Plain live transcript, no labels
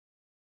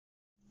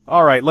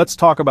Alright, let's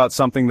talk about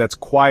something that's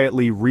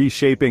quietly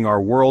reshaping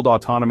our world: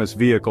 autonomous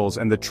vehicles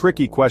and the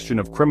tricky question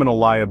of criminal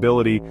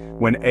liability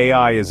when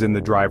AI is in the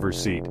driver's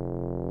seat.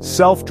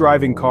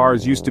 Self-driving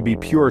cars used to be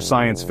pure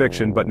science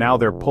fiction, but now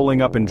they're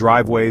pulling up in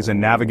driveways and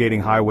navigating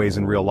highways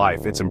in real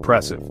life. It's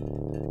impressive.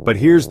 But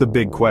here's the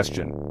big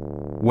question.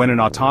 When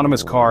an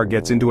autonomous car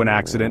gets into an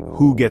accident,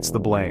 who gets the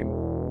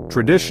blame?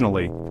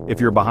 Traditionally,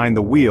 if you're behind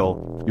the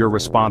wheel, you're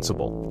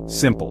responsible.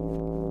 Simple.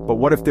 But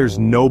what if there's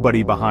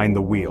nobody behind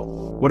the wheel?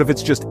 What if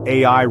it's just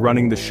AI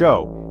running the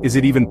show? Is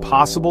it even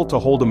possible to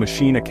hold a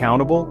machine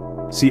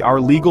accountable? See, our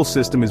legal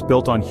system is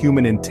built on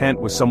human intent.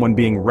 Was someone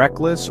being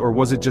reckless, or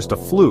was it just a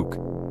fluke?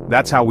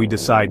 That's how we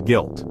decide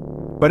guilt.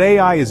 But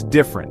AI is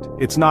different.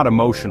 It's not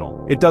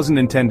emotional. It doesn't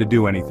intend to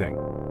do anything.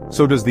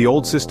 So does the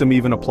old system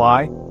even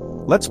apply?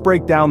 Let's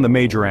break down the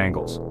major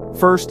angles.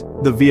 First,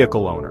 the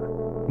vehicle owner.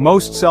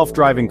 Most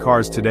self-driving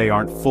cars today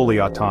aren't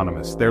fully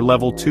autonomous. They're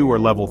level 2 or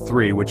level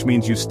 3, which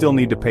means you still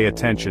need to pay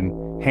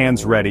attention,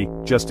 hands ready,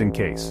 just in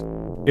case.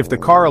 If the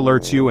car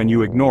alerts you and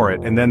you ignore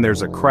it and then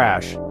there's a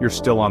crash, you're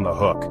still on the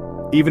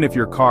hook. Even if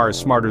your car is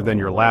smarter than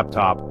your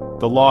laptop,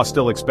 the law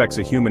still expects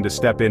a human to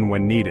step in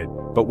when needed.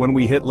 But when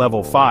we hit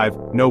level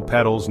 5, no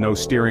pedals, no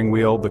steering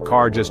wheel, the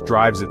car just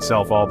drives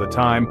itself all the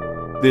time.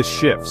 This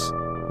shifts.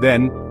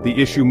 Then,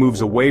 the issue moves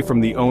away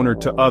from the owner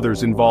to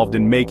others involved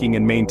in making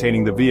and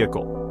maintaining the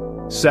vehicle.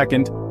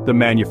 Second, the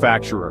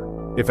manufacturer.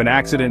 If an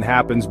accident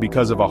happens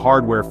because of a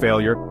hardware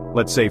failure,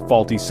 let's say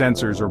faulty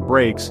sensors or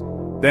brakes,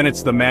 then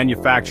it's the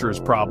manufacturer's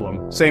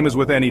problem, same as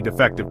with any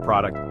defective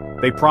product.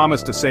 They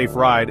promised a safe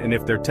ride, and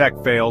if their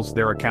tech fails,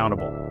 they're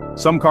accountable.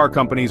 Some car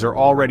companies are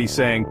already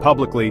saying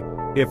publicly,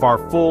 if our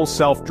full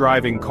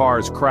self-driving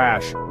cars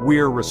crash,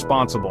 we're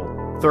responsible.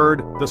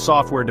 Third, the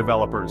software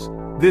developers.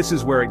 This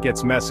is where it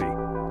gets messy.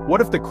 What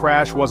if the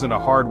crash wasn't a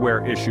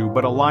hardware issue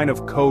but a line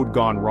of code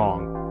gone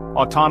wrong?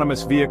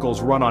 Autonomous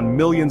vehicles run on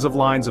millions of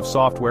lines of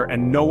software,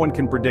 and no one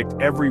can predict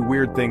every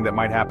weird thing that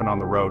might happen on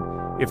the road.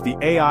 If the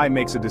AI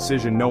makes a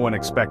decision no one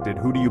expected,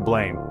 who do you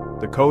blame?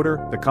 The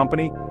coder? The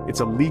company?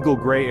 It's a legal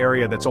gray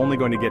area that's only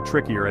going to get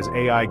trickier as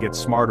AI gets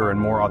smarter and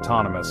more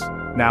autonomous.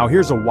 Now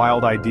here's a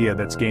wild idea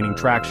that's gaining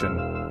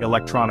traction: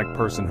 electronic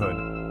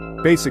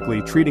personhood.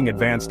 Basically, treating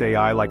advanced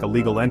AI like a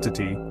legal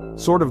entity,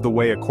 sort of the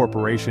way a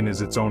corporation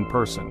is its own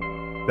person.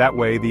 That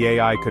way, the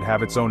AI could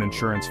have its own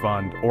insurance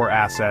fund, or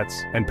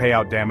assets, and pay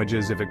out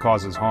damages if it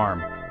causes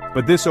harm.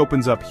 But this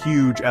opens up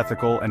huge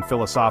ethical and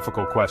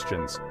philosophical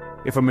questions.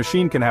 If a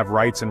machine can have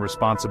rights and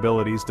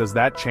responsibilities, does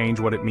that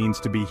change what it means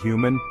to be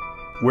human?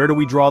 Where do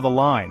we draw the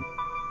line?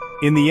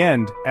 In the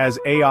end, as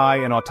AI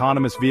and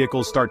autonomous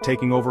vehicles start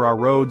taking over our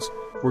roads,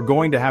 we're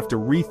going to have to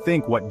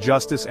rethink what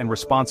justice and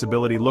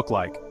responsibility look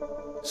like.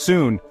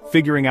 Soon,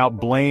 figuring out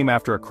blame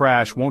after a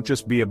crash won't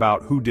just be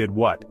about who did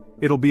what.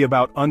 It'll be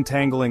about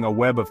untangling a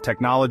web of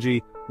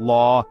technology,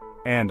 law,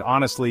 and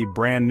honestly,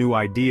 brand new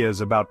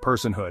ideas about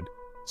personhood.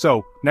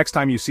 So, next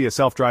time you see a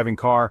self-driving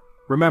car,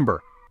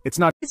 remember, it's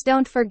not— Please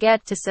don't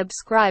forget to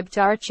subscribe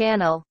to our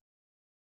channel.